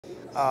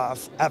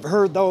I've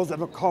heard those that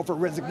have called for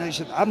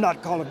resignation. I'm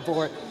not calling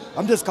for it.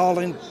 I'm just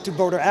calling to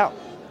vote her out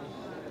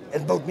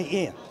and vote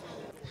me in.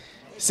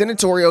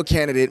 Senatorial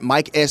candidate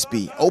Mike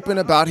Espy opened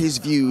about his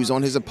views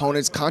on his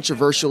opponent's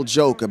controversial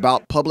joke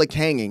about public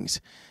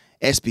hangings.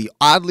 Espy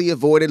oddly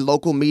avoided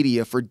local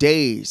media for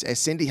days as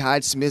Cindy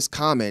Hyde-Smith's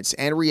comments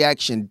and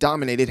reaction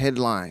dominated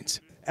headlines.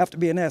 After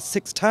being asked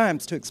 6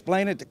 times to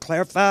explain it, to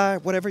clarify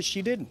whatever,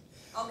 she didn't.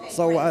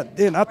 So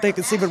then I think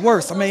it's even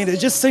worse. I mean, it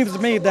just seems to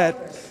me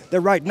that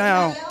right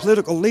now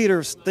political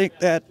leaders think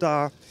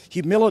that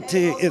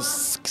humility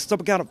is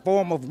some kind of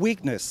form of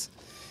weakness.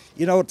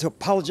 You know, to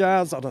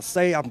apologize or to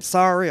say I'm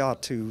sorry or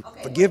to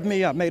forgive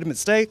me, I made a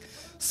mistake.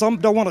 Some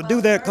don't want to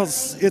do that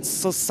because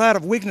it's a sign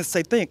of weakness,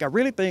 they think. I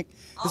really think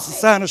it's a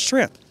sign of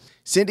strength.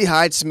 Cindy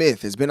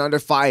Hyde-Smith has been under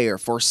fire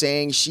for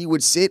saying she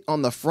would sit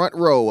on the front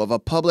row of a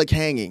public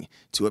hanging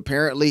to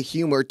apparently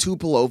humor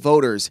Tupelo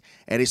voters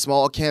at a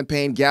small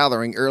campaign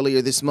gathering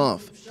earlier this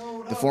month.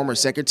 The former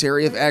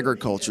Secretary of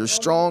Agriculture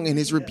strong in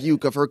his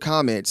rebuke of her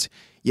comments,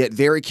 yet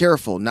very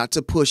careful not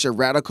to push a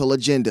radical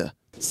agenda.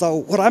 So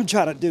what I'm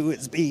trying to do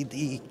is be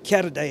the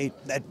candidate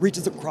that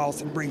reaches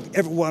across and brings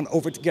everyone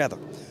over together.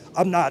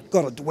 I'm not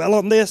going to dwell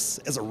on this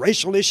as a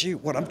racial issue.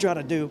 What I'm trying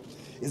to do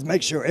is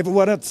make sure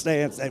everyone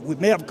understands that we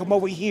may have come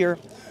over here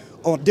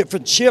on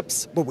different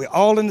ships, but we're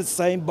all in the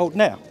same boat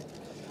now.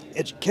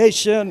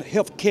 Education,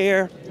 health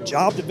care,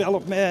 job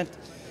development,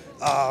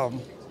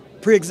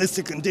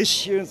 pre-existing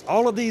conditions,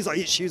 all of these are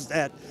issues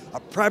that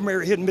are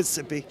primary here in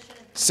Mississippi.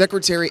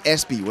 Secretary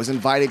Espy was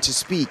invited to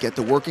speak at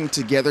the Working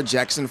Together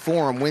Jackson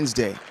Forum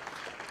Wednesday.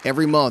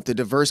 Every month, a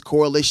diverse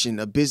coalition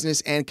of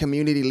business and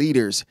community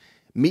leaders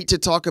meet to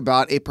talk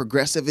about a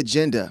progressive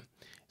agenda.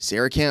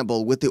 Sarah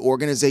Campbell with the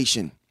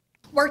organization.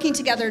 Working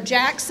Together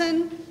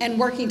Jackson and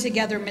Working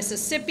Together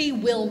Mississippi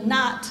will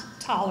not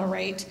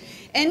tolerate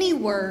any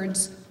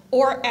words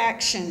or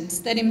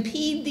actions that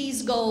impede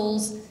these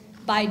goals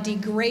by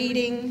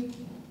degrading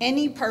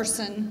any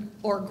person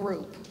or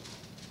group.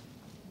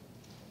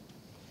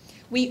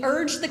 We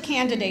urge the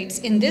candidates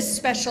in this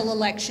special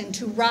election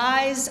to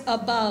rise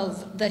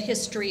above the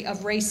history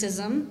of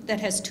racism that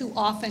has too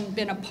often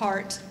been a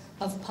part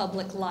of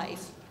public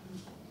life.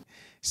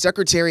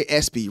 Secretary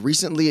Espy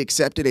recently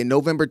accepted a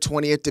November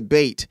 20th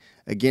debate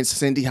against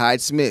Cindy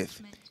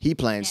Hyde-Smith. He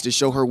plans to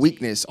show her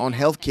weakness on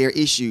health care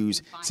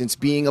issues since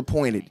being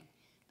appointed.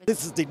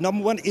 This is the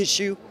 #1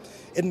 issue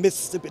in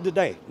Mississippi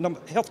today,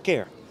 health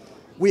care.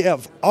 We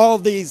have all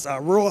these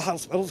rural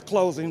hospitals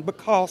closing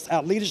because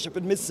our leadership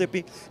in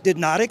Mississippi did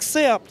not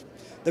accept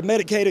the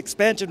Medicaid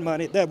expansion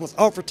money that was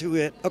offered to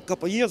it a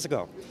couple years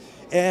ago.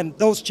 And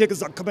those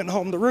chickens are coming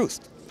home to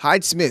roost.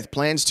 Hyde-Smith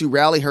plans to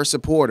rally her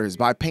supporters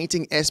by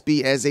painting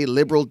Espy as a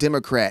liberal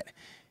Democrat.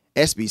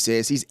 Espy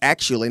says he's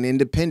actually an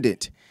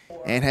independent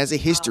and has a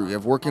history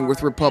of working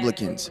with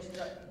Republicans.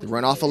 The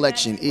runoff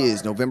election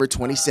is November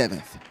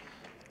 27th.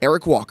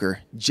 Eric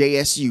Walker,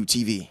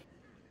 JSU-TV.